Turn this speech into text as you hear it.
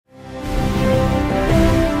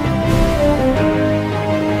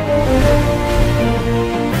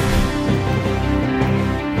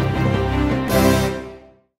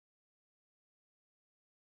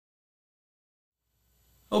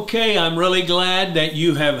Okay, I'm really glad that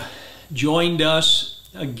you have joined us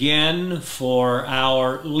again for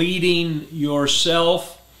our Leading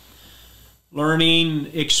Yourself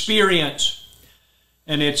learning experience.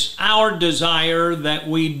 And it's our desire that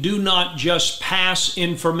we do not just pass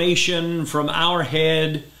information from our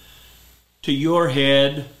head to your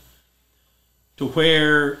head to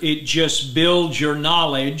where it just builds your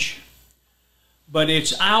knowledge, but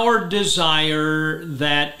it's our desire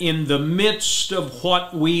that in the midst of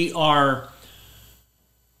what we are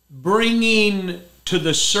bringing to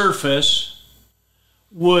the surface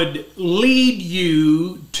would lead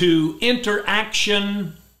you to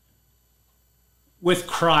interaction with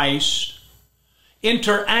Christ,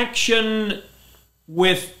 interaction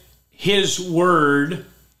with His Word,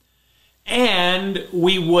 and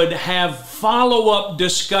we would have follow-up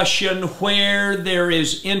discussion where there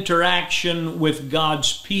is interaction with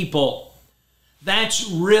God's people. That's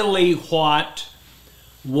really what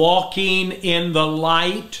walking in the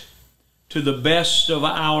light to the best of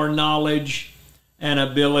our knowledge and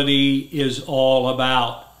ability is all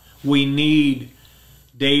about. We need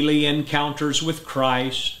daily encounters with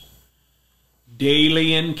Christ,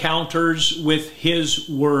 daily encounters with His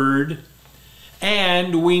Word,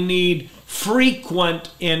 and we need frequent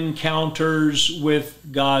encounters with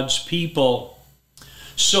God's people.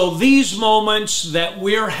 So these moments that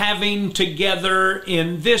we're having together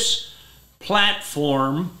in this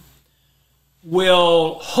platform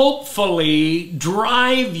will hopefully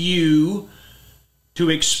drive you to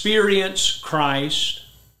experience Christ,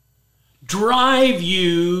 drive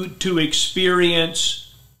you to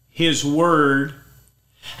experience His Word,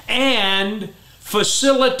 and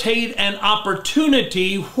facilitate an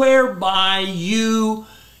opportunity whereby you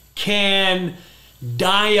can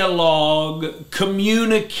dialogue,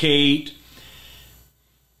 communicate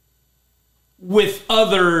with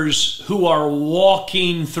others who are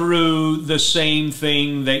walking through the same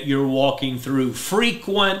thing that you're walking through.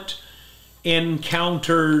 Frequent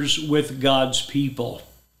encounters with God's people.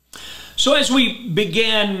 So as we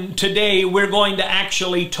begin today, we're going to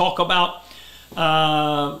actually talk about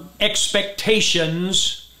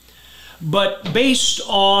expectations, but based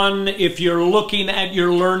on, if you're looking at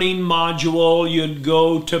your learning module, you'd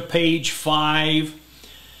go to page 5,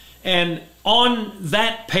 and on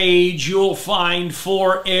that page you'll find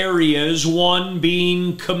 4 areas, one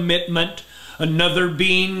being commitment, another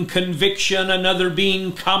being conviction, another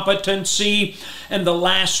being competency, and the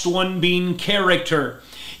last one being character.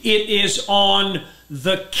 It is on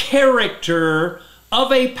the character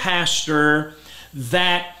of a pastor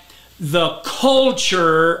that the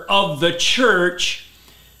culture of the church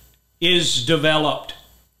is developed.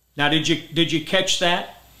 Now, did you catch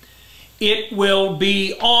that? It will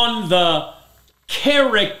be on the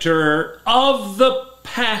character of the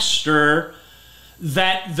pastor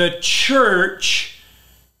that the church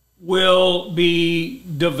will be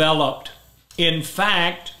developed. In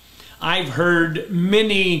fact, I've heard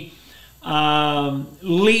many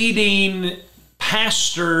leading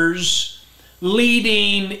pastors,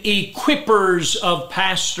 leading equippers of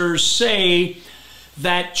pastors say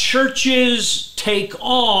that churches take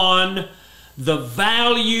on the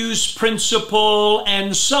values, principle,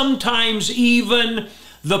 and sometimes even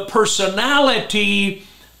the personality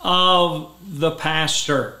of the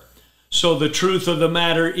pastor. So the truth of the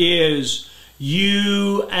matter is,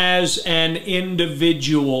 you as an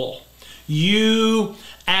individual, you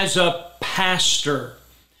as a pastor,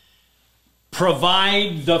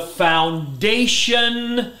 provide the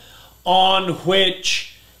foundation on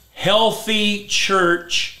which healthy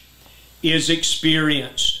church is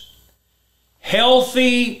experienced.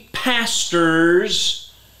 Healthy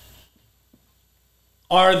pastors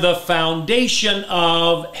are the foundation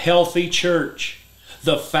of healthy church.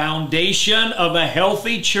 The foundation of a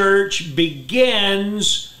healthy church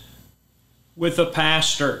begins with a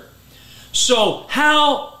pastor. So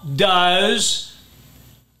how does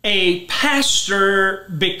a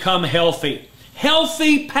pastor become healthy?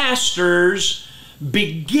 Healthy pastors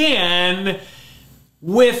begin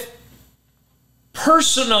with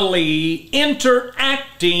personally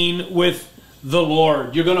interacting with the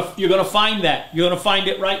Lord. You're gonna find that. You're gonna find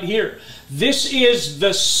it right here. This is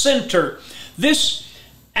the center. This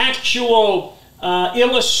actual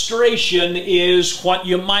illustration is what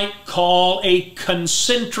you might call a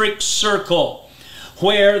concentric circle,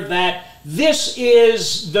 where this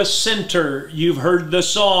is the center. You've heard the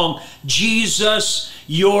song, Jesus,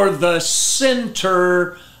 you're the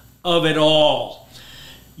center of it all.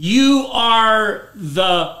 You are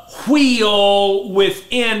the wheel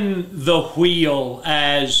within the wheel,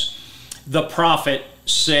 as the prophet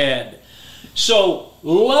said. So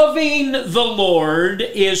loving the Lord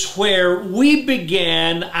is where we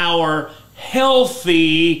began our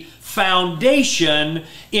healthy foundation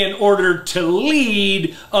in order to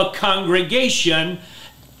lead a congregation,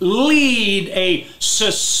 lead a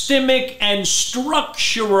systemic and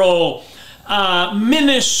structural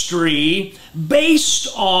ministry based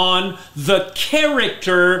on the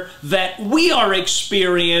character that we are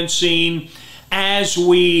experiencing as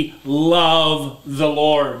we love the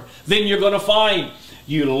Lord. Then you're going to find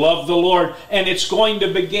you love the Lord, and it's going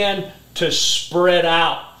to begin to spread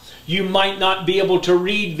out. You might not be able to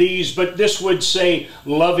read these, but this would say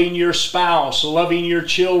loving your spouse, loving your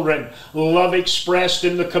children, love expressed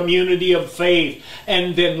in the community of faith,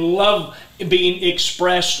 and then love being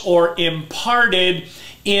expressed or imparted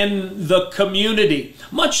in the community.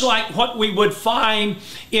 Much like what we would find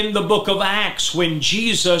in the book of Acts when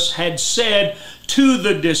Jesus had said to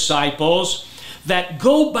the disciples that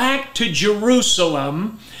go back to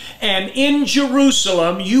Jerusalem, and in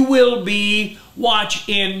Jerusalem you will be, watch,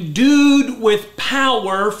 endued with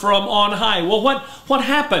power from on high. Well, what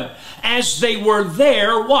happened? As they were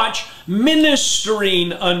there, watch,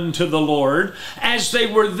 ministering unto the Lord, as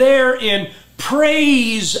they were there in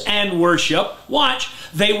praise and worship, watch,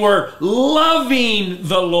 they were loving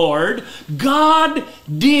the Lord. God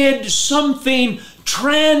did something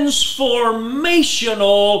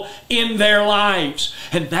transformational in their lives.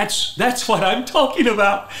 And that's what I'm talking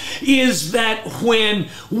about, is that when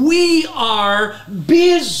we are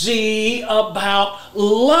busy about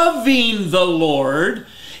loving the Lord,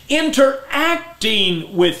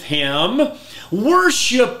 interacting with Him,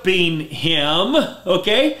 worshiping Him,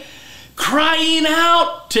 okay, crying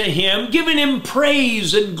out to Him, giving Him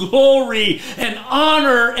praise and glory and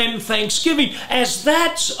honor and thanksgiving, as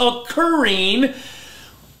that's occurring,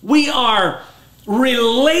 we are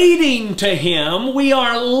relating to Him, we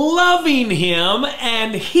are loving Him,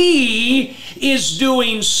 and He is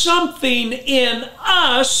doing something in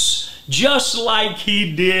us just like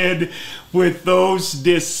He did with those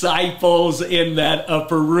disciples in that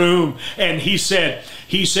upper room. And He said,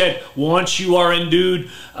 once you are endued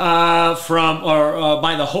by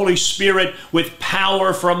the Holy Spirit with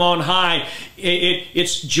power from on high,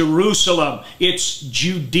 it's Jerusalem, it's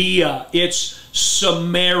Judea, it's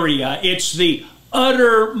Samaria, it's the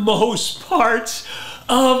uttermost parts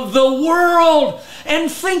of the world. And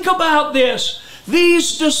think about this.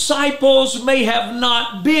 These disciples may have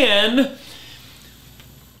not been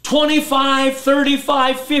 25,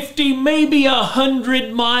 35, 50, maybe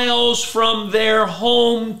 100 miles from their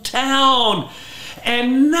hometown.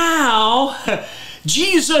 And now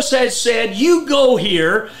Jesus has said, you go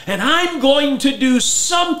here and I'm going to do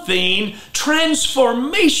something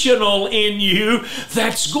transformational in you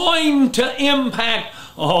that's going to impact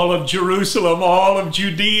all of Jerusalem, all of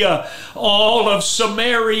Judea, all of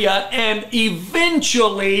Samaria, and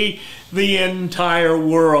eventually the entire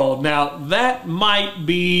world. Now, that might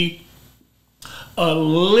be a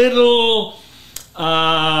little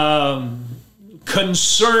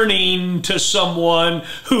concerning to someone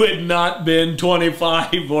who had not been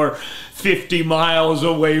 25 or 50 miles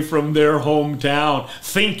away from their hometown,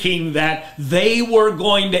 thinking that they were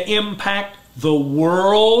going to impact the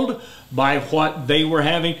world by what they were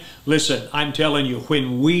having. Listen, I'm telling you,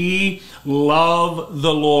 when we love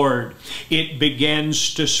the Lord, it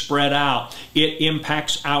begins to spread out. It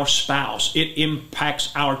impacts our spouse. It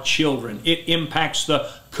impacts our children. It impacts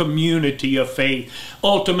the community of faith.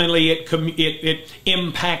 Ultimately, it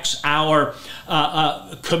impacts our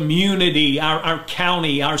community, our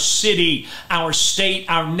county, our city, our state,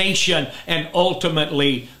 our nation, and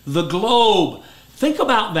ultimately the globe. Think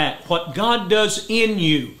about that. What God does in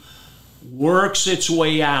you works its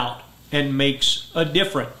way out and makes a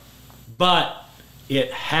difference. But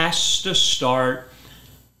it has to start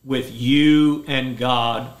with you and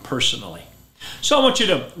God personally. So I want you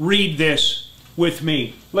to read this with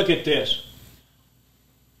me. Look at this.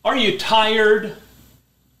 Are you tired,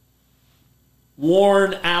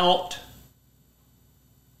 worn out,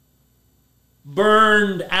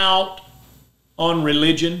 burned out on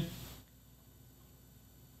religion?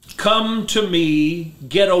 Come to me,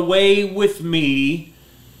 get away with me,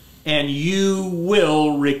 and you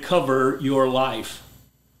will recover your life.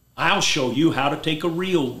 I'll show you how to take a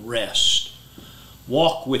real rest.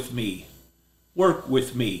 Walk with me. Work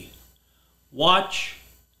with me. Watch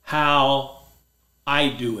how I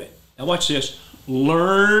do it. Now watch this.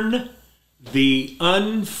 Learn the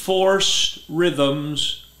unforced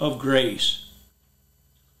rhythms of grace.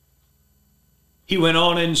 He went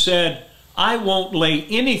on and said, I won't lay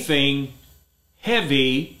anything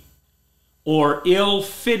heavy or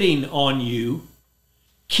ill-fitting on you.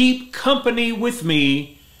 keep company with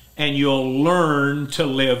me, and you'll learn to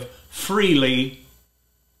live freely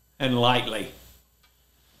and lightly.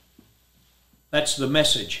 That's the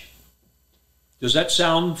message. Does that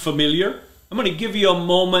sound familiar? I'm going to give you a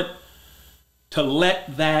moment to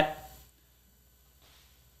let that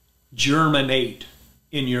germinate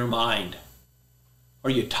in your mind. Are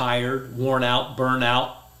you tired, worn out, burnt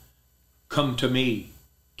out? Come to me.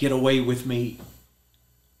 Get away with me.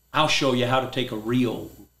 I'll show you how to take a real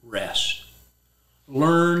rest.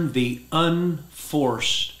 Learn the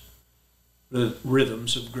unforced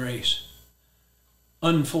rhythms of grace.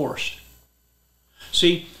 Unforced.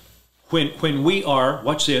 See, when we are,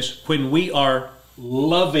 watch this, when we are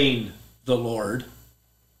loving the Lord,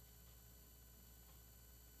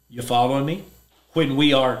 you following me? When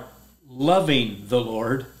we are loving the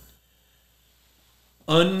Lord,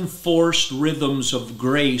 unforced rhythms of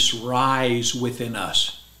grace rise within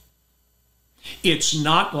us. It's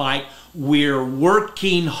not like we're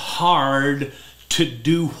working hard to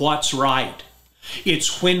do what's right.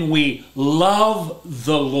 It's when we love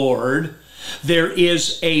the Lord, there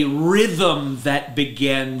is a rhythm that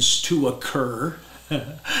begins to occur.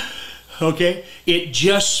 Okay? It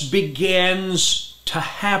just begins to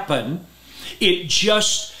happen. It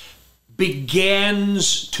just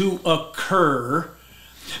begins to occur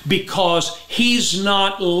because He's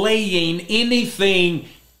not laying anything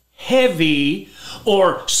heavy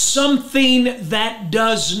or something that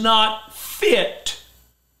does not fit.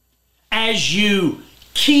 As you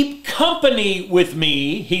keep company with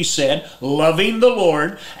me, He said, loving the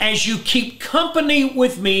Lord, as you keep company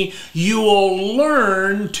with me, you will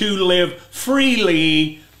learn to live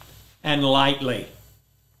freely and lightly.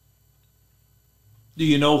 Do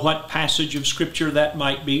you know what passage of Scripture that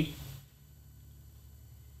might be?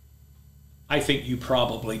 I think you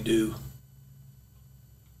probably do.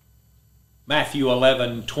 Matthew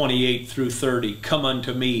 11:28 through 30. Come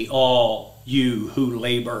unto me, all you who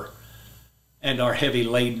labor and are heavy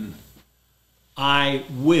laden. I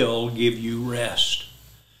will give you rest.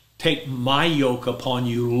 Take my yoke upon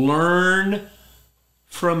you. Learn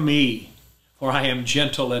from me, for I am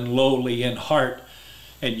gentle and lowly in heart,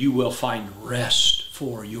 and you will find rest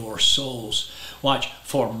for your souls. Watch,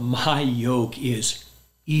 for my yoke is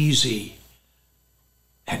easy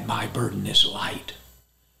and my burden is light.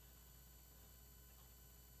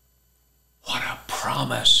 What a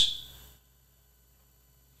promise.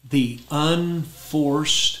 The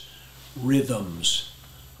unforced rhythms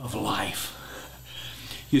of life.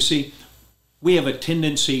 You see, we have a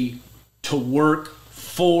tendency to work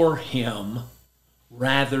for Him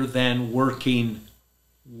rather than working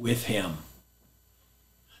with Him.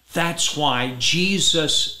 That's why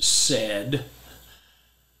Jesus said,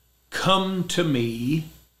 come to me,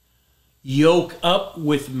 yoke up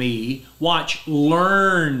with me, watch,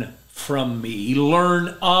 learn from me,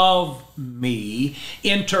 learn of me,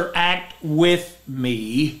 interact with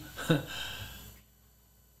me,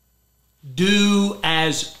 do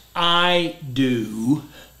as I do.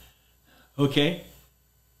 Okay?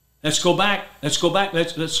 Let's go back. Let's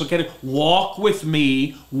look at it. Walk with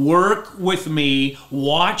me, work with me,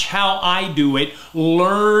 watch how I do it,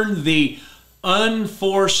 learn the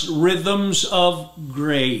unforced rhythms of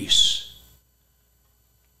grace.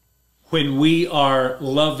 When we are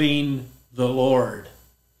loving the Lord,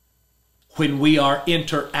 when we are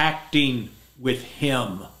interacting with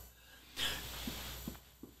Him,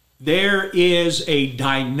 there is a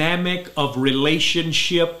dynamic of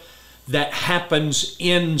relationship that happens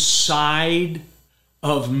inside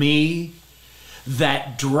of me,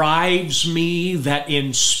 that drives me, that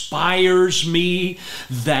inspires me,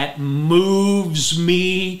 that moves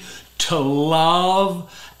me to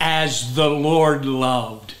love as the Lord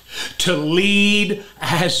loved, to lead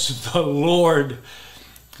as the Lord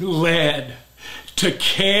led, to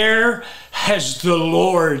care as the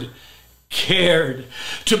Lord cared,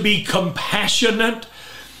 to be compassionate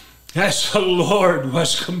as the Lord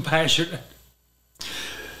was compassionate,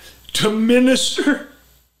 to minister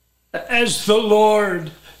as the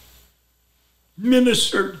Lord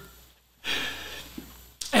ministered.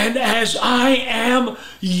 And as I am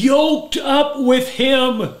yoked up with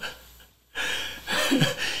Him,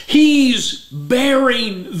 He's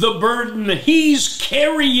bearing the burden. He's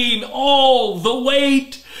carrying all the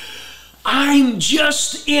weight. I'm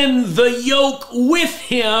just in the yoke with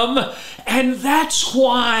Him, and that's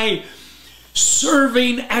why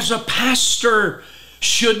serving as a pastor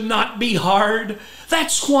should not be hard.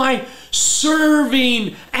 That's why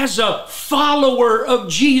serving as a follower of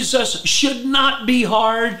Jesus should not be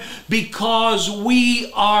hard, because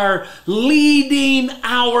we are leading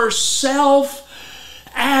ourselves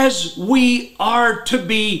as we are to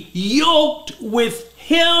be yoked with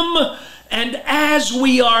Him, and as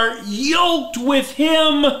we are yoked with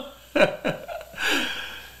Him,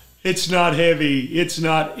 it's not heavy, it's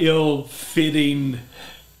not ill-fitting,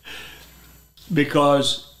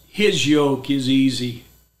 because His yoke is easy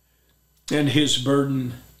and His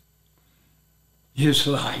burden is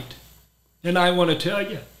light. And I want to tell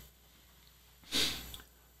you,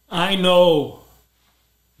 I know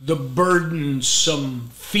the burdensome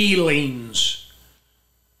feelings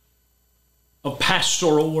of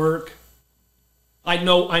pastoral work. I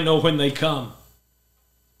know when they come.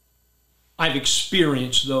 I've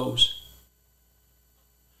experienced those.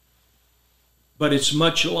 But it's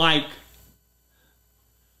much like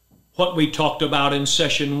what we talked about in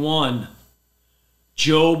session 1.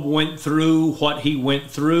 Job went through what he went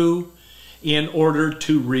through in order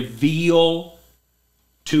to reveal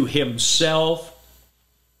to himself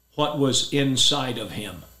what was inside of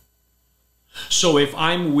him. So if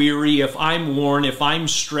I'm weary, if I'm worn, if I'm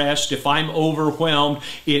stressed, if I'm overwhelmed,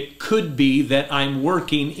 it could be that I'm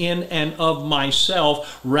working in and of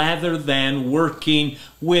myself rather than working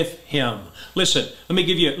with Him. Listen, let me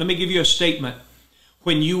give you a statement.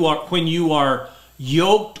 When you are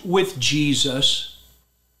yoked with Jesus,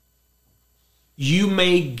 you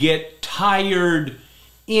may get tired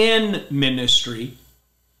in ministry,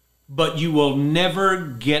 but you will never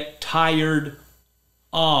get tired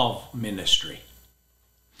of ministry.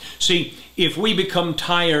 See, if we become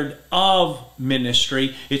tired of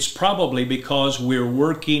ministry, it's probably because we're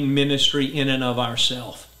working ministry in and of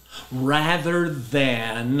ourselves rather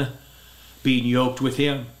than being yoked with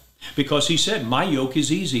Him. Because He said, my yoke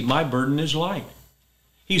is easy, my burden is light.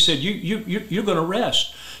 He said, you're going to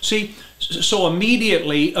rest. See, so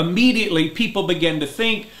immediately people begin to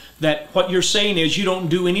think that what you're saying is you don't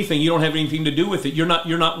do anything, you don't have anything to do with it, you're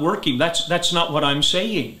not working. That's not what I'm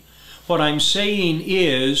saying. What I'm saying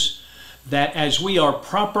is that as we are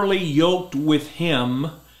properly yoked with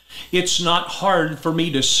Him, it's not hard for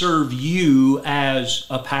me to serve you as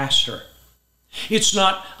a pastor. It's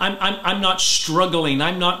not, I'm not struggling,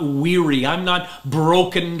 I'm not weary, I'm not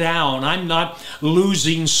broken down, I'm not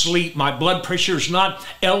losing sleep, my blood pressure is not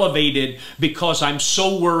elevated because I'm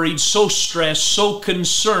so worried, so stressed, so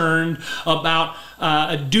concerned about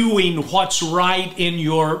doing what's right in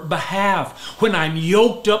your behalf. When I'm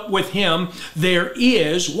yoked up with Him, there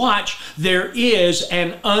is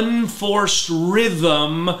an unforced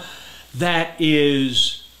rhythm that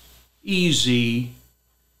is easy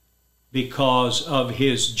because of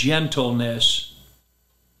His gentleness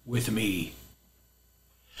with me.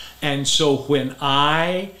 And so when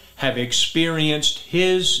I have experienced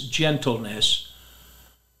His gentleness,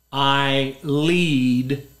 I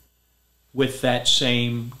lead with that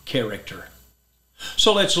same character.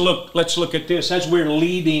 So let's look at this. As we're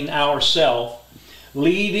leading ourselves,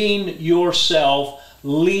 leading yourself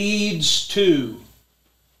leads to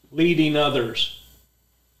leading others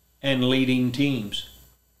and leading teams.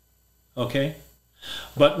 Okay?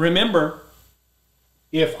 But remember,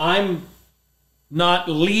 if I'm not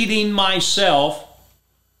leading myself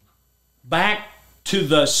back to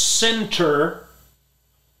the center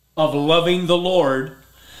of loving the Lord,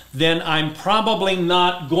 then I'm probably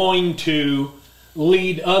not going to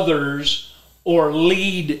lead others or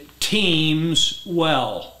lead teams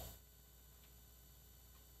well.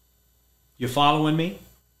 You following me?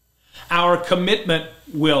 Our commitment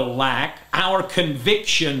will lack, our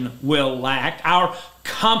conviction will lack, our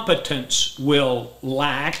competence will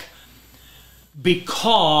lack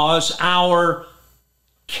because our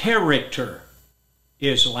character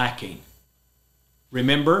is lacking.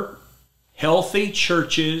 Remember, healthy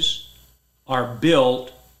churches are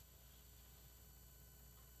built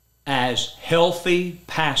as healthy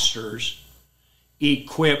pastors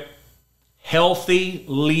equip healthy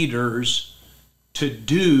leaders to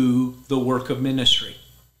do the work of ministry.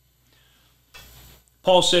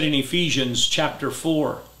 Paul said in Ephesians chapter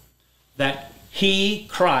 4 that He,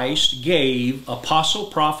 Christ, gave apostle,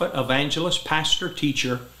 prophet, evangelist, pastor,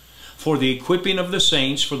 teacher for the equipping of the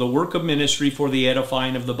saints, for the work of ministry, for the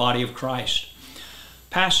edifying of the body of Christ.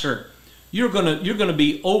 Pastor, you're going to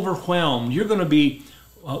be overwhelmed. You're going to be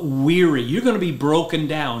weary. You're going to be broken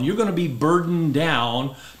down. You're going to be burdened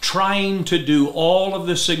down trying to do all of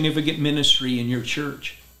the significant ministry in your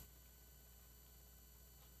church.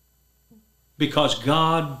 Because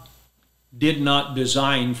God did not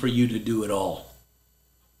design for you to do it all.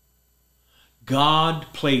 God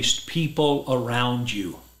placed people around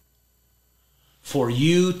you for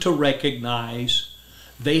you to recognize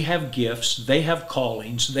they have gifts, they have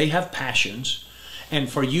callings, they have passions, and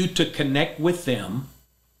for you to connect with them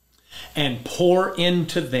and pour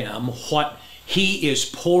into them what He is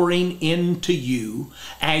pouring into you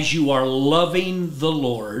as you are loving the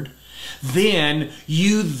Lord, then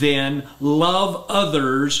you then love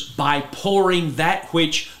others by pouring that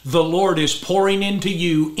which the Lord is pouring into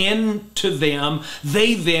you into them.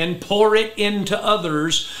 They then pour it into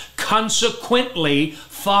others, consequently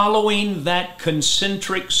following that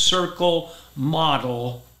concentric circle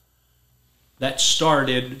model that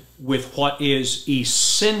started with what is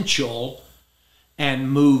essential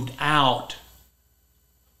and moved out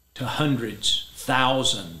to hundreds,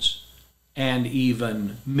 thousands, and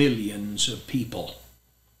even millions of people.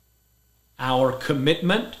 Our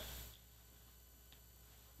commitment,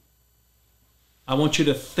 I want you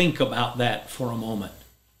to think about that for a moment.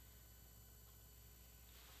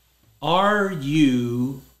 Are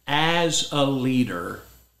you, as a leader,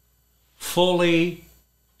 fully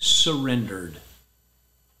surrendered,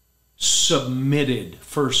 submitted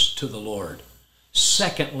first to the Lord,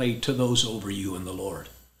 secondly to those over you in the Lord?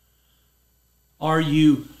 Are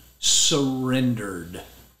you surrendered?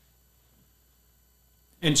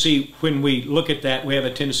 And see, when we look at that, we have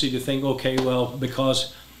a tendency to think, okay, well,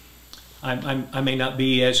 because I may not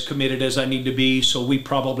be as committed as I need to be, so we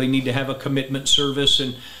probably need to have a commitment service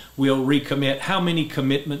and we'll recommit. How many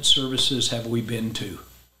commitment services have we been to?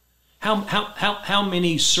 How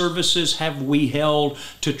many services have we held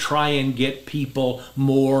to try and get people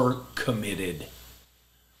more committed?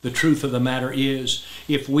 The truth of the matter is,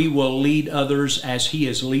 if we will lead others as He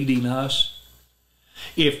is leading us,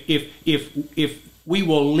 if we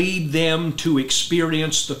will lead them to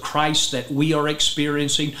experience the Christ that we are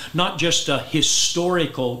experiencing, not just a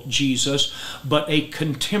historical Jesus, but a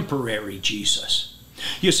contemporary Jesus.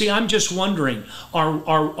 You see, I'm just wondering,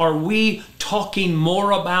 are we talking more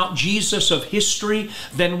about Jesus of history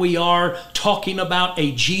than we are talking about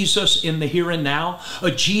a Jesus in the here and now? A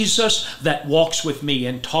Jesus that walks with me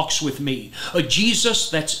and talks with me. A Jesus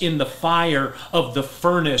that's in the fire of the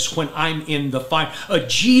furnace when I'm in the fire. A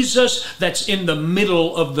Jesus that's in the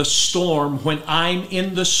middle of the storm when I'm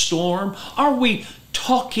in the storm. Are we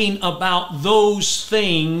talking about those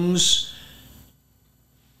things?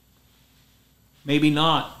 Maybe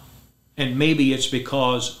not. And maybe it's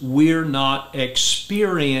because we're not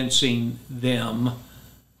experiencing them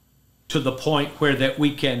to the point where that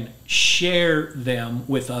we can share them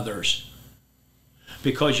with others.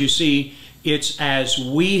 Because you see, it's as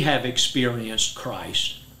we have experienced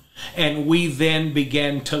Christ and we then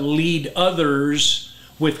begin to lead others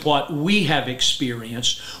with what we have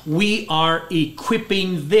experienced, we are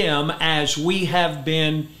equipping them as we have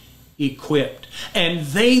been equipped. And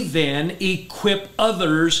they then equip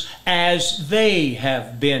others as they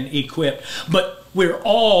have been equipped. But we're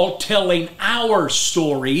all telling our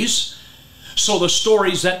stories. So the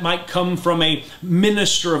stories that might come from a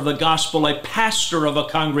minister of the gospel, a pastor of a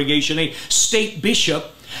congregation, a state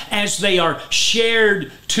bishop, as they are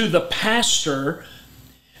shared to the pastor,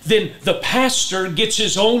 then the pastor gets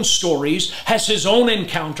his own stories, has his own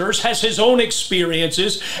encounters, has his own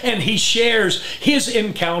experiences, and he shares his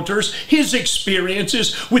encounters, his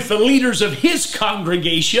experiences with the leaders of his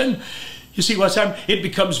congregation. You see what's happening? It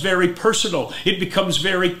becomes very personal. It becomes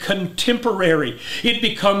very contemporary. It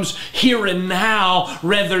becomes here and now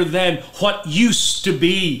rather than what used to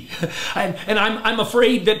be. And I'm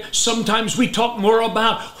afraid that sometimes we talk more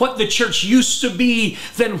about what the church used to be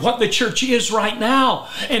than what the church is right now.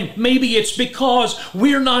 And maybe it's because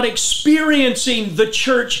we're not experiencing the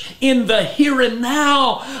church in the here and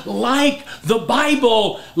now like the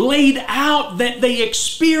Bible laid out that they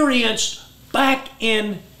experienced back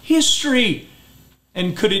in history.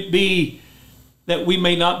 And could it be that we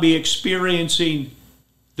may not be experiencing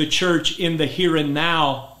the church in the here and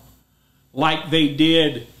now like they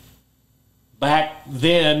did back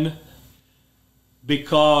then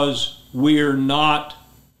because we're not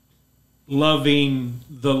loving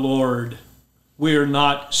the Lord? We're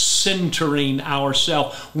not centering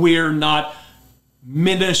ourselves. We're not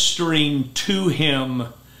ministering to Him.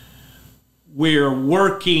 We're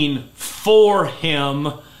working for Him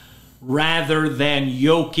rather than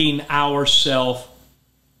yoking ourselves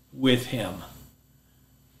with Him.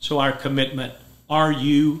 So our commitment, are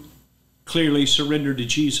you clearly surrendered to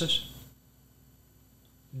Jesus?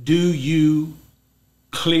 Do you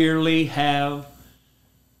clearly have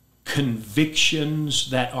convictions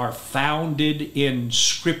that are founded in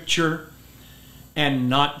Scripture and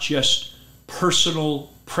not just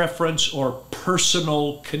personal preference or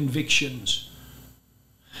personal convictions?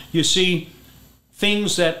 You see,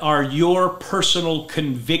 things that are your personal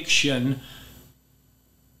conviction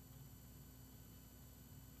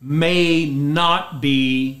may not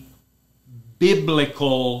be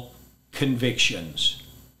biblical convictions.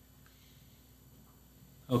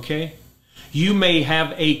 Okay? You may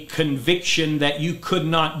have a conviction that you could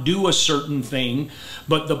not do a certain thing,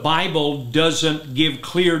 but the Bible doesn't give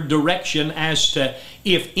clear direction as to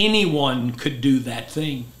if anyone could do that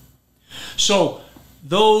thing. So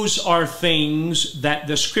those are things that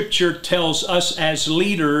the Scripture tells us as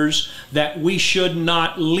leaders that we should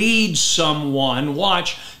not lead someone,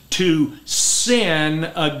 watch, to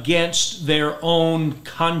sin against their own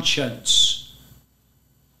conscience.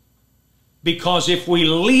 Because if we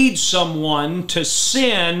lead someone to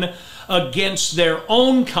sin against their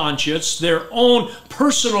own conscience, their own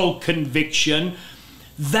personal conviction,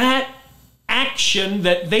 that action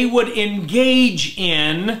that they would engage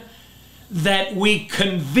in, that we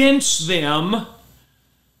convince them,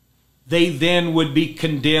 they then would be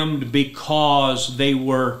condemned because they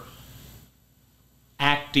were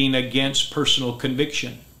acting against personal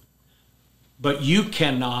conviction. But you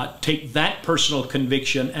cannot take that personal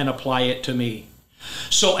conviction and apply it to me.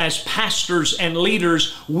 So as pastors and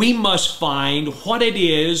leaders, we must find what it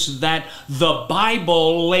is that the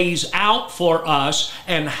Bible lays out for us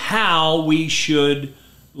and how we should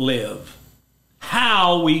live,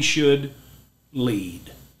 how we should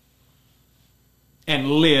lead, and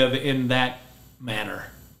live in that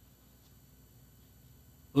manner.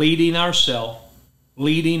 Leading ourselves,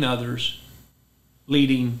 leading others,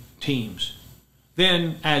 leading teams.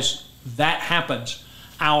 Then as that happens,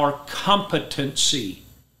 our competency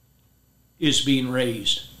is being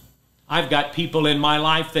raised. I've got people in my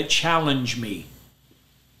life that challenge me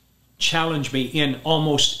in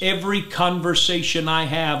almost every conversation I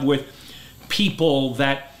have with people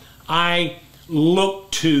that I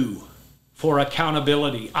look to for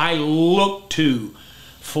accountability. I look to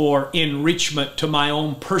for enrichment to my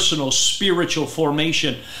own personal spiritual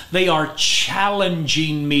formation. They are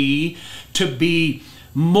challenging me to be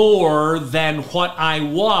more than what I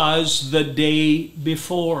was the day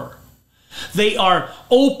before. They are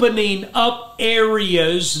opening up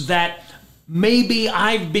areas that maybe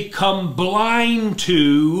I've become blind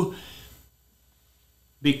to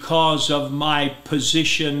because of my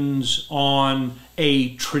positions on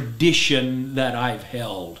a tradition that I've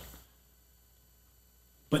held.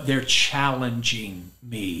 But they're challenging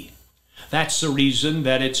me. That's the reason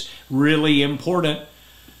that it's really important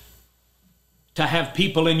to have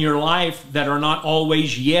people in your life that are not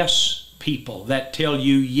always yes people, that tell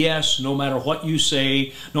you yes no matter what you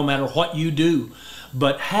say, no matter what you do.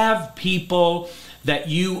 But have people that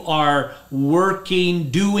you are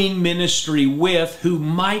working, doing ministry with who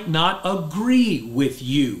might not agree with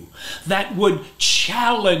you, that would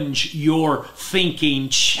challenge your thinking,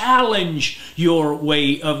 challenge your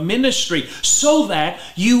way of ministry, so that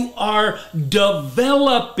you are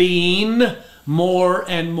developing more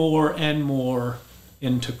and more and more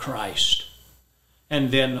into Christ.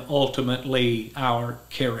 And then ultimately our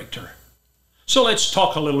character. So let's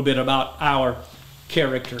talk a little bit about our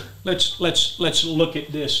character. Let's look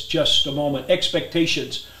at this just a moment.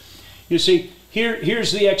 Expectations. You see,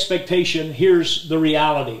 here's the expectation, here's the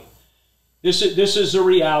reality. This is the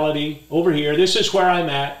reality over here. This is where I'm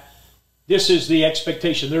at. This is the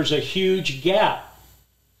expectation. There's a huge gap.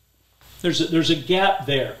 There's a gap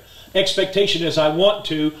there. Expectation is I want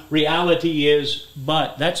to, reality is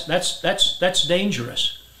but. That's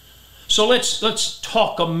dangerous. So let's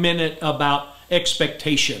talk a minute about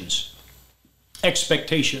expectations.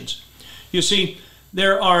 Expectations. You see,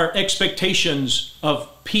 there are expectations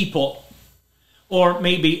of people, or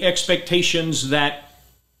maybe expectations that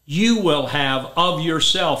you will have of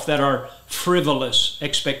yourself that are frivolous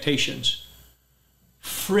expectations.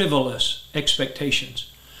 Frivolous expectations.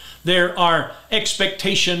 There are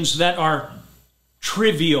expectations that are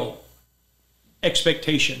trivial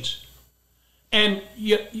expectations. And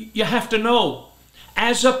you have to know,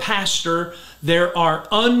 as a pastor, there are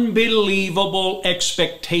unbelievable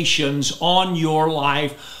expectations on your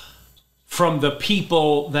life from the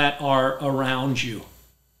people that are around you.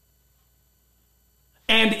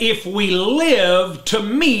 And if we live to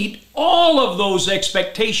meet all of those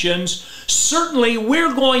expectations, certainly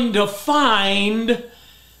we're going to find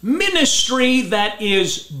ministry that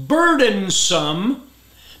is burdensome,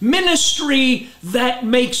 ministry that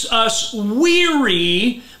makes us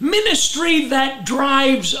weary, ministry that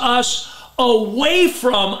drives us away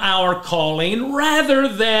from our calling rather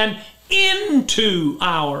than into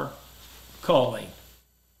our calling.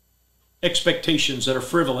 Expectations that are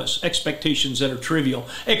frivolous, expectations that are trivial,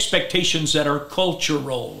 expectations that are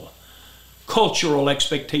cultural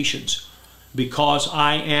expectations. because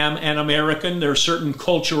I am an American. There are certain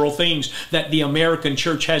cultural things that the American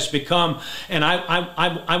church has become. And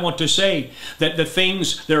I want to say that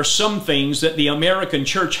there are some things that the American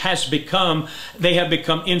church has become, they have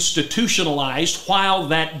become institutionalized, while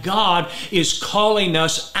that God is calling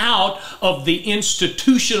us out of the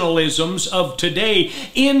institutionalisms of today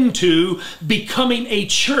into becoming a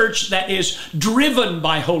church that is driven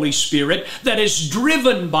by Holy Spirit, that is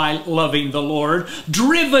driven by loving the Lord,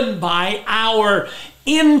 driven by our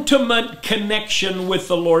intimate connection with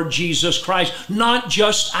the Lord Jesus Christ, not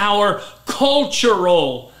just our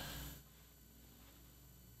cultural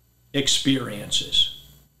experiences.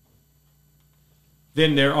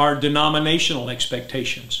 Then there are denominational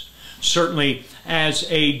expectations. Certainly, as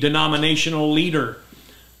a denominational leader,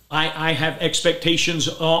 I have expectations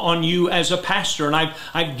on you as a pastor, and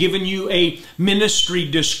I've given you a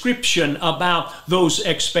ministry description about those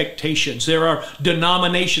expectations. There are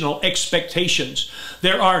denominational expectations.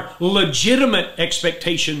 There are legitimate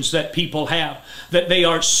expectations that people have, that they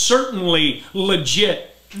are certainly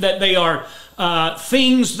legit, that they are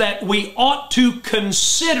things that we ought to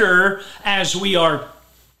consider as we are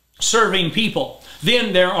serving people.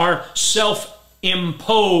 Then there are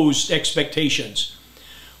self-imposed expectations,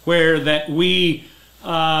 where that we,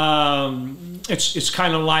 it's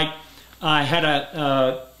kind of like, I had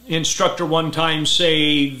a instructor one time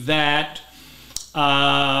say that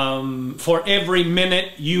for every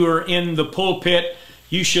minute you are in the pulpit,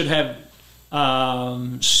 you should have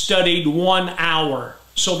studied 1 hour.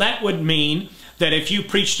 So that would mean that if you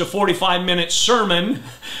preached a 45-minute sermon,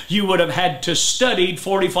 you would have had to study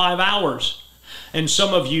 45 hours. And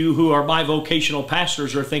some of you who are bivocational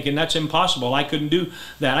pastors are thinking, that's impossible. I couldn't do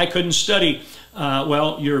that. I couldn't study.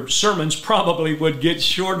 Well, your sermons probably would get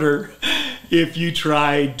shorter if you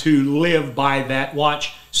tried to live by that.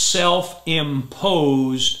 Watch,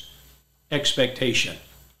 self-imposed expectation.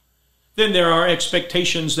 Then there are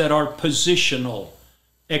expectations that are positional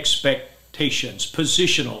expectations.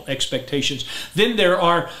 Positional expectations. Then there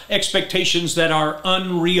are expectations that are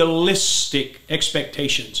unrealistic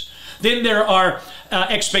expectations. Then there are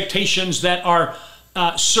expectations that are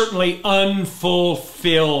certainly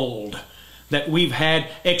unfulfilled. That we've had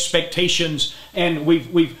expectations and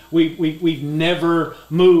we've never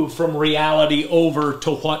moved from reality over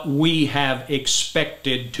to what we have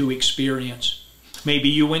expected to experience. Maybe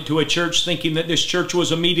you went to a church thinking that this church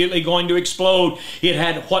was immediately going to explode. It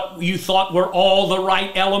had what you thought were all the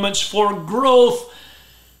right elements for growth.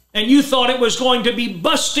 And you thought it was going to be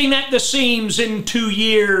busting at the seams in 2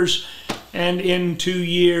 years. And in 2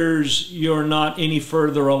 years, you're not any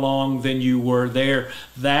further along than you were there.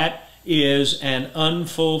 That is an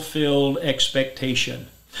unfulfilled expectation.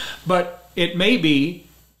 But it may be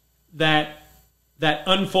that that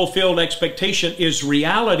unfulfilled expectation is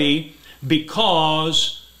reality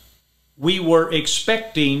because we were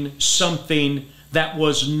expecting something that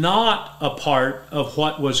was not a part of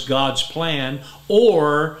what was God's plan,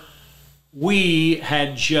 or we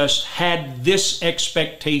had just had this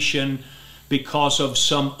expectation because of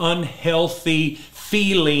some unhealthy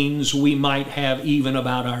feelings we might have even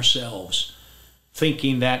about ourselves.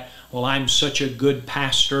 Thinking that, well, I'm such a good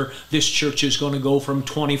pastor, this church is going to go from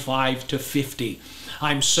 25 to 50.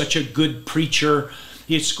 I'm such a good preacher,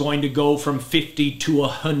 it's going to go from 50 to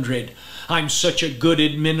 100. I'm such a good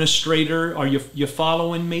administrator. Are you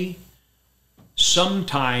following me?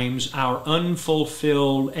 Sometimes our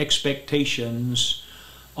unfulfilled expectations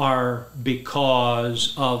are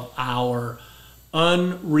because of our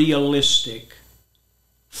unrealistic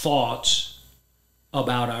thoughts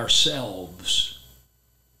about ourselves.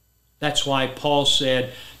 That's why Paul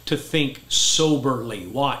said to think soberly.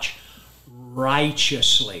 Watch,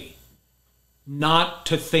 righteously. Not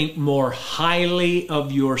to think more highly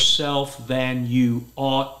of yourself than you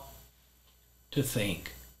ought to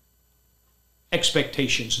think.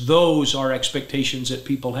 Expectations. Those are expectations that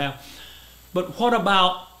people have. But what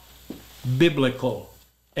about biblical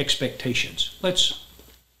expectations? Let's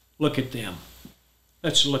look at them.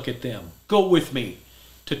 Let's look at them. Go with me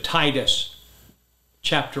to Titus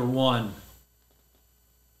chapter 1,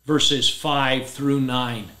 verses 5 through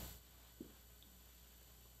 9.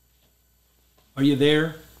 Are you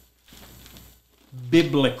there?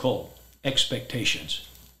 Biblical expectations.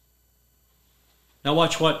 Now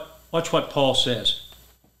watch what Paul says.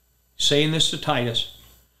 Saying this to Titus.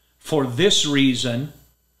 For this reason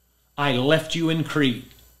I left you in Crete.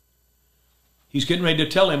 He's getting ready to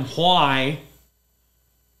tell him why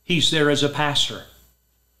he's there as a pastor.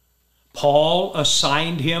 Paul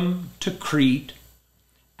assigned him to Crete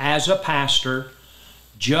as a pastor,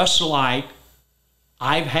 just like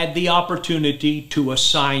I've had the opportunity to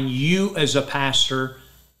assign you as a pastor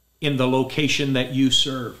in the location that you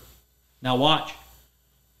serve. Now watch.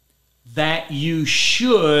 That you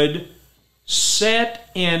should set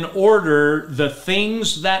in order the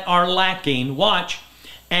things that are lacking. Watch.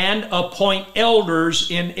 And appoint elders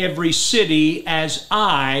in every city as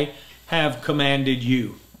I have commanded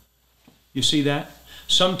you. You see that?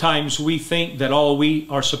 Sometimes we think that all we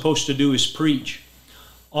are supposed to do is preach.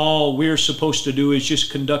 All we're supposed to do is just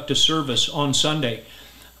conduct a service on Sunday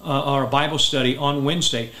or a Bible study on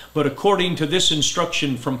Wednesday. But according to this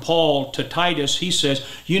instruction from Paul to Titus, he says,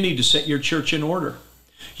 you need to set your church in order.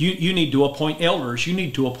 You need to appoint elders. You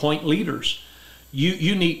need to appoint leaders.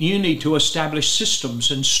 You need to establish systems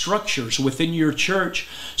and structures within your church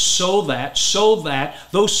so that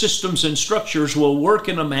those systems and structures will work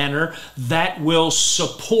in a manner that will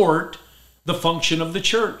support the function of the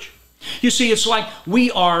church. You see, it's like we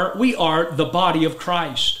are the body of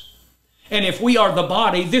Christ. And if we are the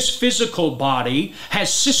body, this physical body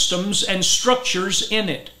has systems and structures in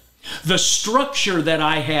it. The structure that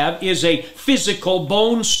I have is a physical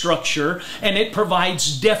bone structure, and it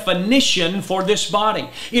provides definition for this body.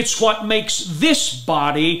 It's what makes this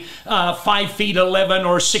body 5 feet 11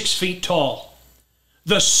 or 6 feet tall.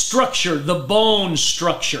 The structure, the bone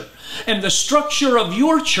structure. And the structure of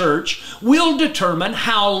your church will determine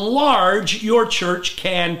how large your church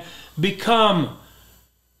can become.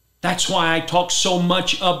 That's why I talk so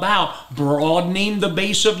much about broadening the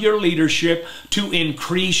base of your leadership to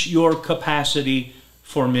increase your capacity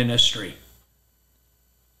for ministry.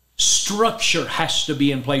 Structure has to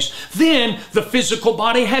be in place. Then the physical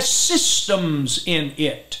body has systems in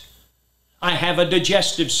it. I have a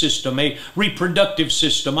digestive system, a reproductive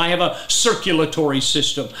system. I have a circulatory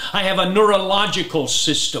system. I have a neurological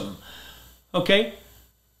system. Okay?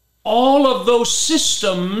 All of those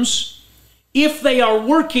systems, if they are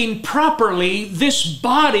working properly, this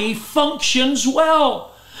body functions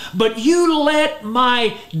well. But you let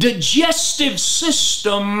my digestive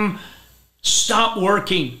system stop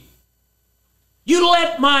working. You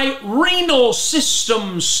let my renal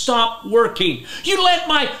system stop working. You let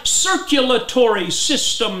my circulatory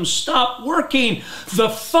system stop working. The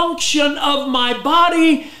function of my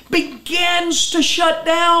body begins to shut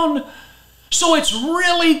down. So it's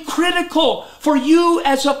really critical for you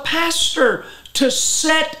as a pastor to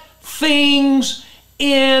set things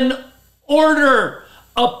in order.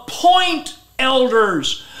 Appoint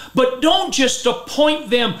elders, but don't just appoint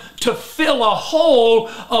them to fill a hole.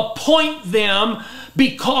 Appoint them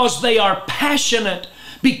because they are passionate,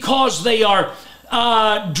 because they are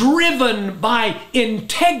driven by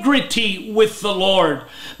integrity with the Lord,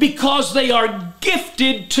 because they are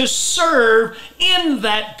gifted to serve in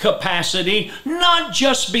that capacity, not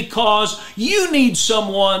just because you need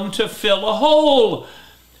someone to fill a hole.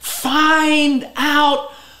 Find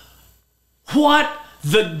out what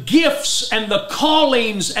the gifts and the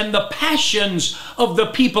callings and the passions of the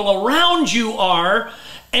people around you are,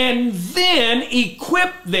 and then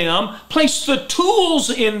equip them, place the tools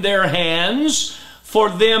in their hands for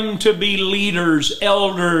them to be leaders,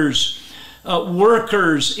 elders,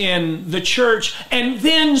 workers in the church, and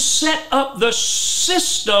then set up the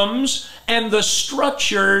systems and the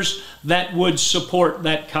structures that would support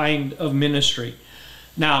that kind of ministry.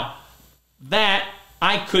 Now, that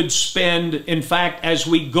I could spend, in fact, as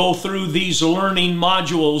we go through these learning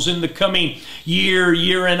modules in the coming year,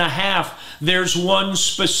 year and a half, there's one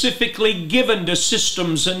specifically given to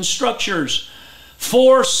systems and structures.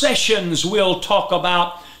 4 sessions we'll talk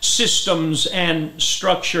about systems and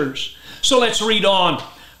structures. So let's read on.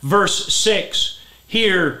 Verse 6.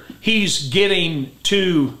 Here he's getting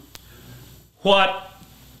to what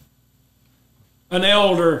an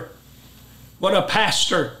elder, what a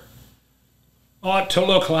pastor ought to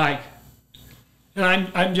look like.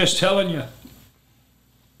 And I'm just telling you,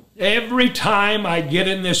 every time I get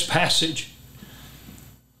in this passage,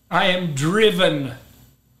 I am driven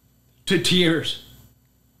to tears.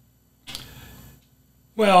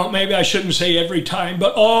 Well, maybe I shouldn't say every time,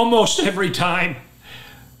 but almost every time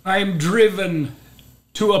I am driven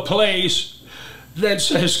to a place that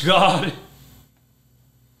says, God,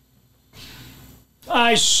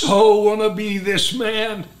 I so want to be this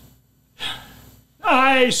man.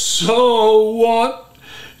 I so want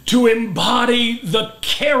to embody the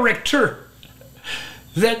character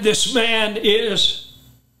that this man is.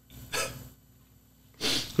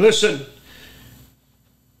 Listen,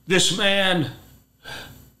 this man,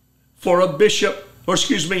 for a bishop, or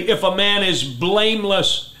excuse me, if a man is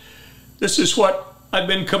blameless, this is what I've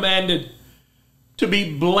been commanded, to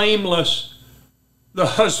be blameless, the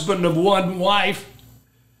husband of one wife,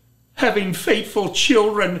 having faithful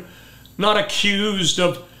children, not accused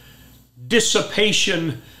of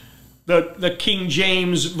dissipation. The King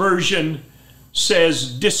James Version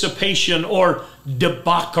says dissipation or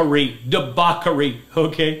debauchery,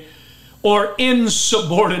 okay? Or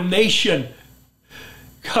insubordination.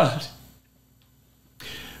 God,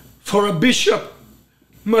 for a bishop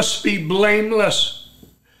must be blameless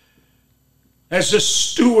as a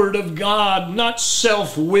steward of God, not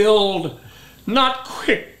self-willed, not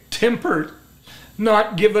quick-tempered,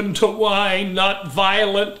 not given to wine, not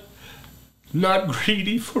violent, not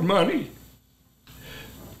greedy for money,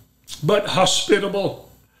 but hospitable,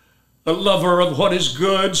 a lover of what is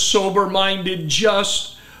good, sober-minded,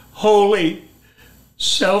 just, holy,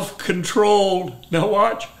 self-controlled. Now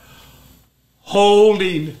watch.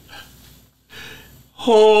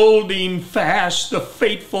 Holding fast the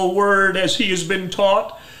faithful word as he has been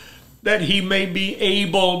taught, that he may be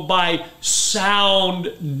able by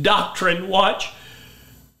sound doctrine, watch,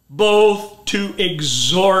 both to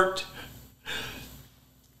exhort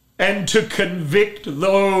and to convict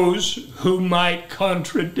those who might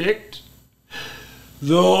contradict.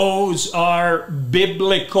 Those are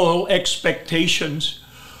biblical expectations.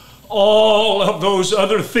 All of those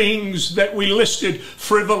other things that we listed,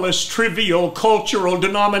 frivolous, trivial, cultural,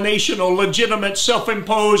 denominational, legitimate,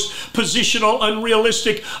 self-imposed, positional,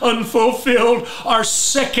 unrealistic, unfulfilled, are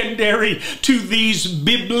secondary to these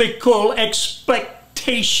biblical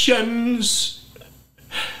expectations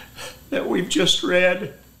that we've just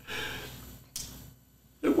read.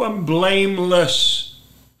 The one blameless,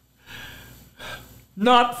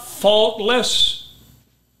 not faultless,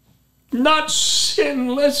 not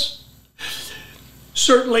sinless.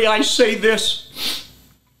 Certainly I say this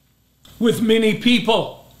with many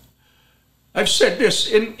people. I've said this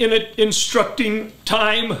in an instructing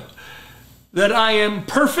time, that I am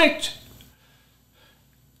perfect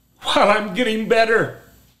while I'm getting better.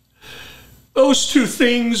 Those two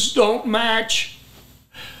things don't match.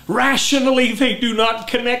 Rationally, they do not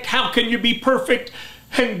connect. How can you be perfect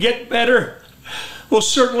and get better? Well,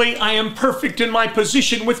 certainly I am perfect in my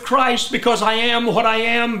position with Christ because I am what I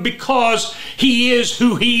am, because he is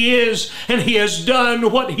who he is, and he has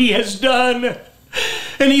done what he has done.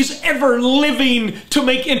 And he's ever living to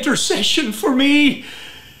make intercession for me.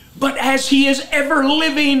 But as he is ever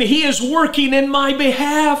living, he is working in my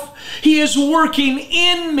behalf. He is working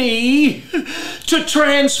in me to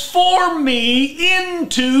transform me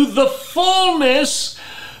into the fullness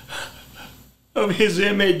of his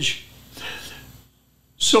image.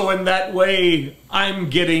 So in that way,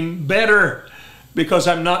 I'm getting better, because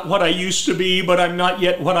I'm not what I used to be, but I'm not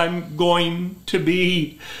yet what I'm going to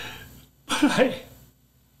be. But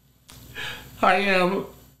I am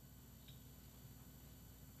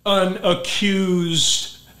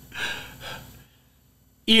unaccused.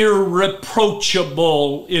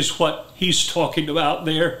 Irreproachable is what he's talking about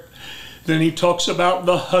there. Then he talks about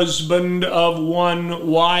the husband of one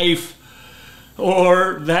wife,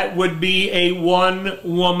 or that would be a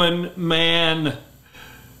one-woman man,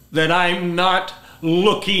 that I'm not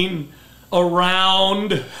looking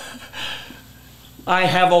around. I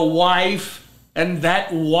have a wife, and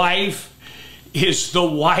that wife is the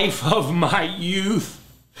wife of my youth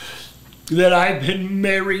that I've been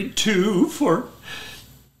married to for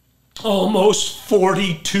almost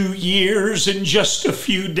 42 years in just a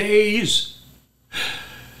few days.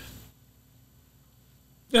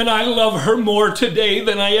 And I love her more today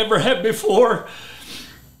than I ever have before.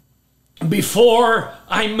 Before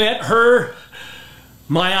I met her,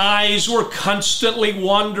 my eyes were constantly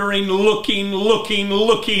wandering, looking.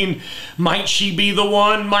 Might she be the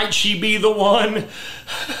one? Might she be the one?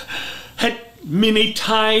 At many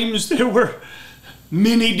times there were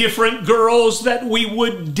many different girls that we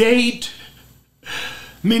would date,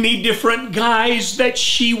 many different guys that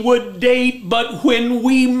she would date, but when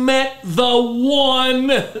we met the one,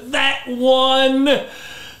 that one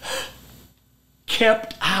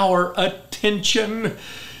kept our attention.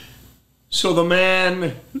 So the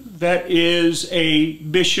man that is a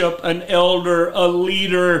bishop, an elder, a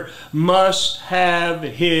leader, must have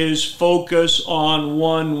his focus on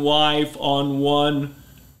one wife, on one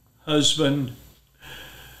husband.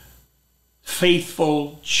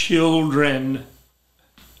 Faithful children.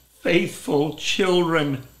 Faithful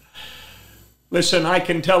children. Listen, I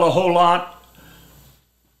can tell a whole lot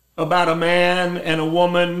about a man and a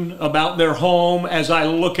woman, about their home, as I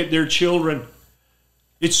look at their children.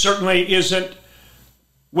 It certainly isn't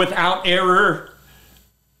without error,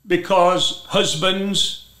 because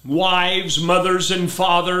husbands, wives, mothers, and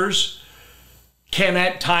fathers can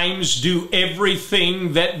at times do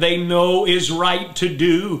everything that they know is right to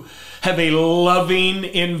do, have a loving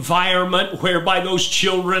environment whereby those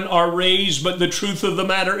children are raised. But the truth of the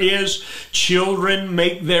matter is, children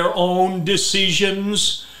make their own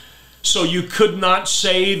decisions. So you could not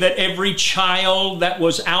say that every child that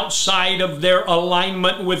was outside of their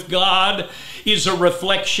alignment with God is a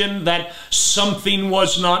reflection that something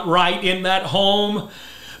was not right in that home.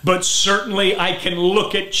 But certainly I can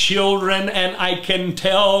look at children and I can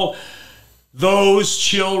tell those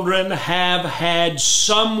children have had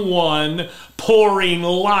someone pouring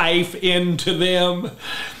life into them.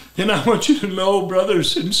 And I want you to know,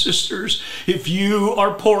 brothers and sisters, if you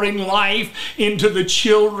are pouring life into the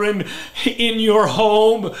children in your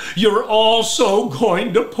home, you're also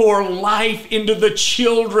going to pour life into the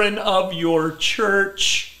children of your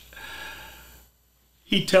church.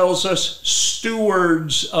 He tells us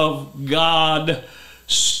stewards of God,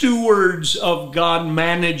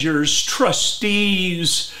 managers,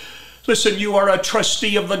 trustees. Listen, you are a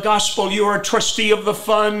trustee of the gospel. You are a trustee of the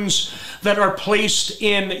funds that are placed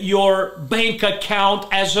in your bank account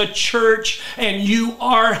as a church, and you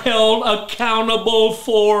are held accountable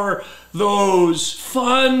for those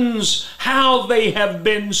funds, how they have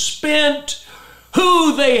been spent,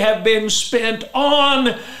 who they have been spent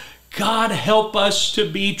on. God help us to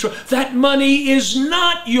be true. That money is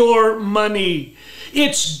not your money.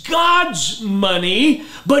 It's God's money,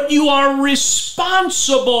 but you are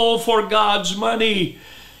responsible for God's money.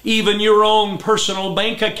 Even your own personal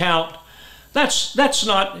bank account. It's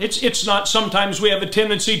not, sometimes we have a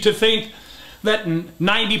tendency to think that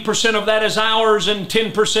 90% of that is ours and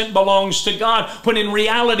 10% belongs to God, when in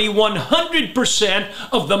reality 100%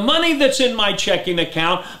 of the money that's in my checking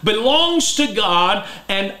account belongs to God,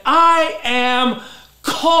 and I am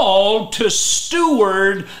called to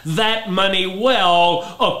steward that money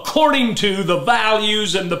well according to the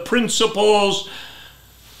values and the principles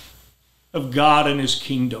of God and His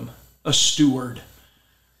kingdom. A steward.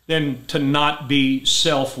 Then to not be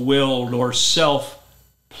self-willed or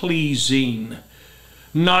self-pleasing,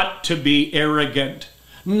 not to be arrogant,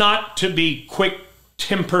 not to be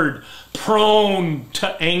quick-tempered, prone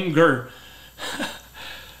to anger.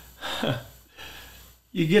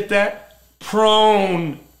 You get that?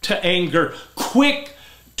 Prone to anger, quick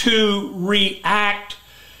to react.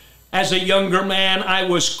 As a younger man, I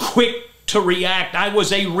was quick to react. I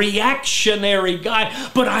was a reactionary guy,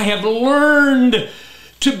 but I have learned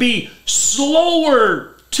to be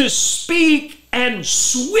slower to speak and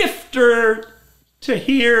swifter to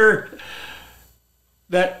hear.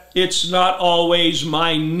 That it's not always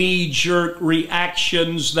my knee-jerk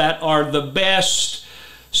reactions that are the best.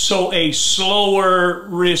 So a slower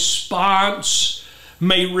response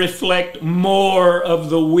may reflect more of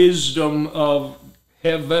the wisdom of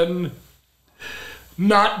heaven.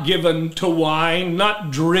 Not given to wine,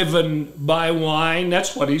 not driven by wine.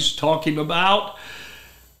 That's what he's talking about.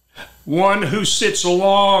 One who sits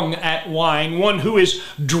long at wine, one who is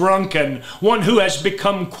drunken, one who has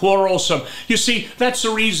become quarrelsome. You see, that's the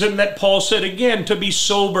reason that Paul said again to be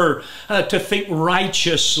sober, to think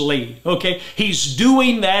righteously. Okay, he's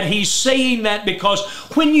doing that, he's saying that because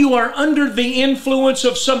when you are under the influence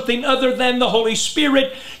of something other than the Holy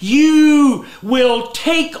Spirit, you will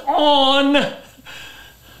take on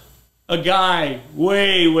a guy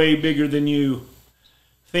way, way bigger than you,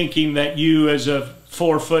 thinking that you as a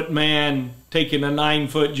 4-foot man taking a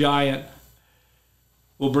 9-foot giant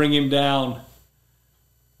will bring him down.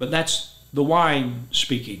 But that's the wine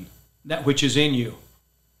speaking, that which is in you.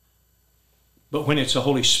 But when it's the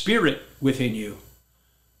Holy Spirit within you,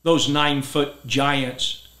 those 9-foot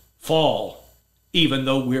giants fall, even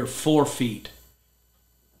though we're 4 feet.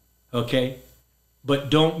 Okay? But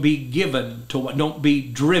don't be given to, don't be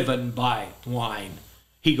driven by wine.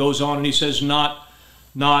 He goes on and he says, not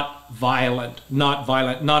violent,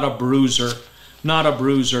 not a bruiser,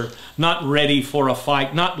 not ready for a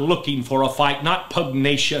fight, not looking for a fight, not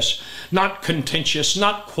pugnacious, not contentious,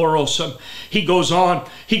 not quarrelsome. He goes on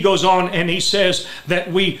and he says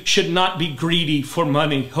that we should not be greedy for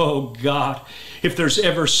money. Oh God, if there's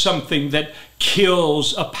ever something that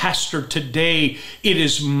kills a pastor today, it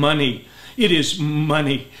is money. It is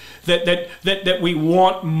money. That we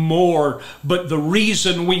want more, but the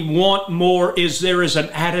reason we want more is there is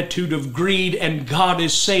an attitude of greed, and God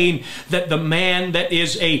is saying that the man that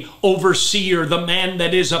is a overseer, the man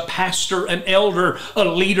that is a pastor, an elder, a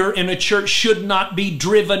leader in a church should not be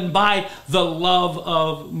driven by the love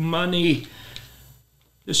of money.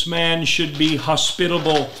 This man should be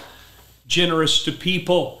hospitable, generous to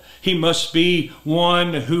people. He must be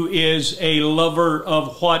one who is a lover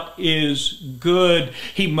of what is good.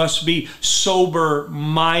 He must be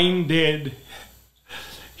sober-minded.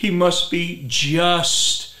 He must be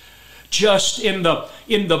just in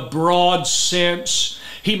the broad sense.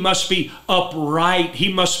 He must be upright.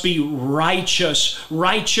 He must be righteous.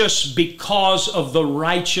 Righteous because of the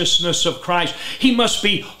righteousness of Christ. He must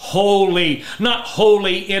be holy. Not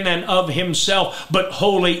holy in and of himself, but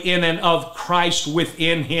holy in and of Christ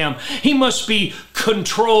within him. He must be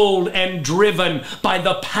controlled and driven by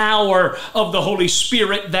the power of the Holy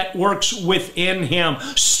Spirit that works within him.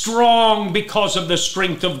 Strong because of the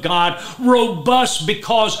strength of God. Robust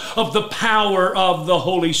because of the power of the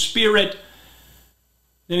Holy Spirit.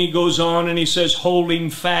 Then he goes on and he says, holding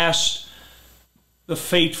fast the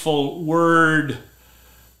faithful word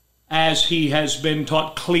as he has been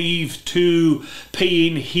taught, cleave to,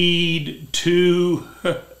 paying heed to.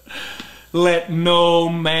 Let no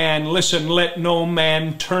man, listen, let no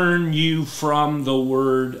man turn you from the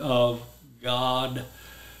word of God.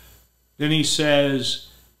 Then he says,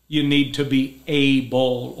 you need to be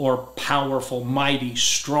able or powerful, mighty,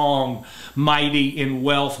 strong, mighty in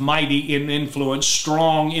wealth, mighty in influence,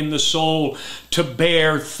 strong in the soul to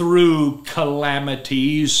bear through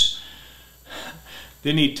calamities.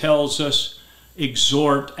 Then he tells us,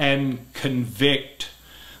 exhort and convict.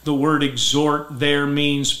 The word exhort there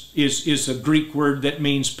is a Greek word that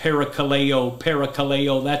means parakaleo.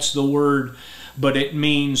 Parakaleo, that's the word, but it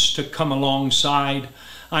means to come alongside.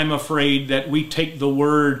 I'm afraid that we take the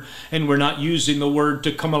word and we're not using the word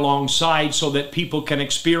to come alongside so that people can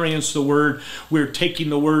experience the word. We're taking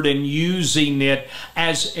the word and using it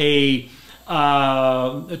as a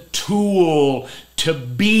tool to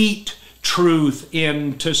beat truth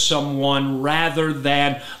into someone rather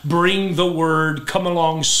than bring the word, come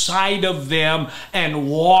alongside of them and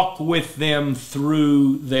walk with them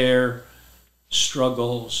through their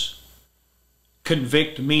struggles.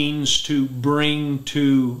 Convict means to bring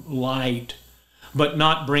to light, but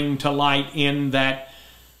not bring to light in that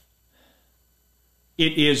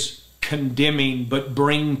it is condemning, but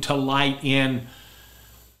bring to light in,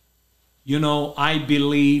 you know, I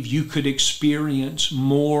believe you could experience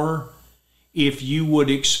more if you would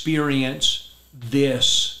experience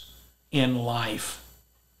this in life.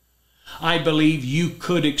 I believe you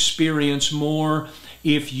could experience more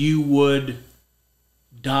if you would ...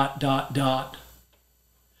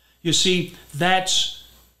 You see, that's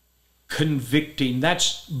convicting.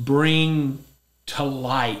 That's bring to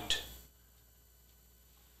light.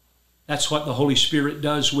 That's what the Holy Spirit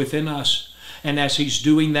does within us. And as He's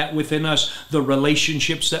doing that within us, the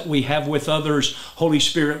relationships that we have with others, Holy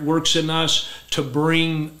Spirit works in us to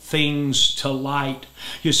bring things to light.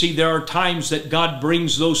 You see, there are times that God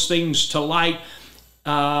brings those things to light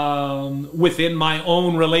within my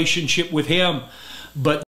own relationship with Him.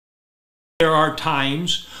 But there are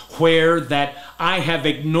times where that I have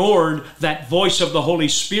ignored that voice of the Holy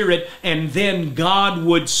Spirit, and then God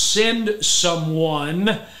would send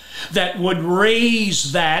someone that would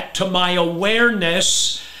raise that to my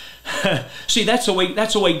awareness. See, that's the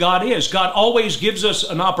way God is. God always gives us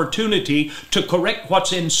an opportunity to correct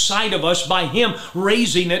what's inside of us by Him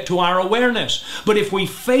raising it to our awareness. But if we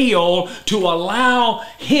fail to allow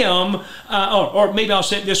Him, or maybe I'll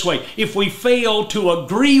say it this way, if we fail to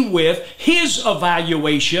agree with His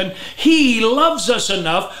evaluation, He loves us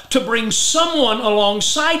enough to bring someone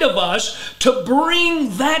alongside of us to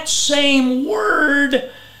bring that same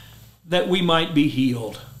word that we might be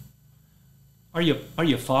healed. Are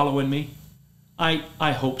you following me? I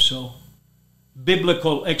hope so.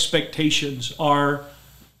 Biblical expectations are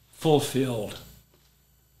fulfilled.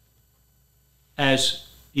 As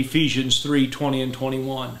Ephesians 3:20 and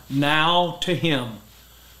 21. Now to Him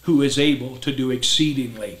who is able to do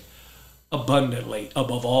exceedingly abundantly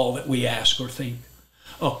above all that we ask or think,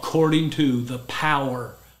 according to the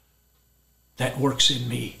power that works in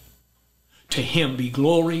me. To Him be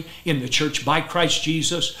glory in the church by Christ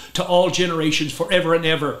Jesus to all generations forever and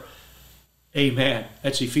ever. Amen.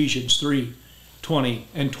 That's Ephesians 3:20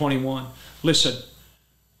 and 21. Listen,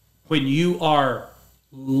 when you are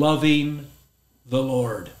loving the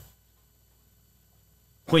Lord,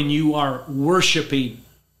 when you are worshiping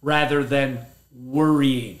rather than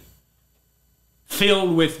worrying,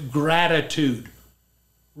 filled with gratitude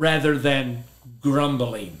rather than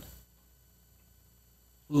grumbling,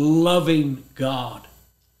 loving God,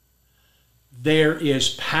 there is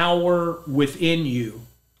power within you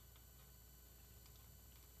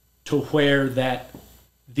to where that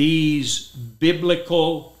these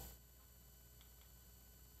biblical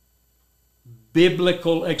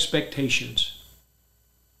expectations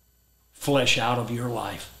flesh out of your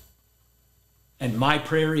life. And my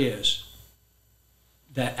prayer is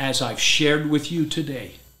that as I've shared with you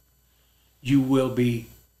today, you will be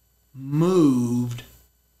moved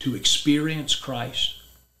to experience Christ,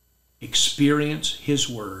 experience His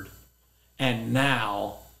Word, and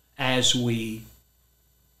now as we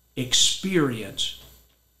experience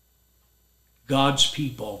God's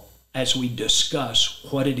people, as we discuss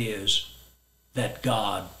what it is that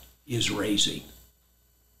God is raising.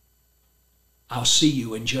 I'll see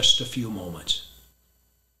you in just a few moments.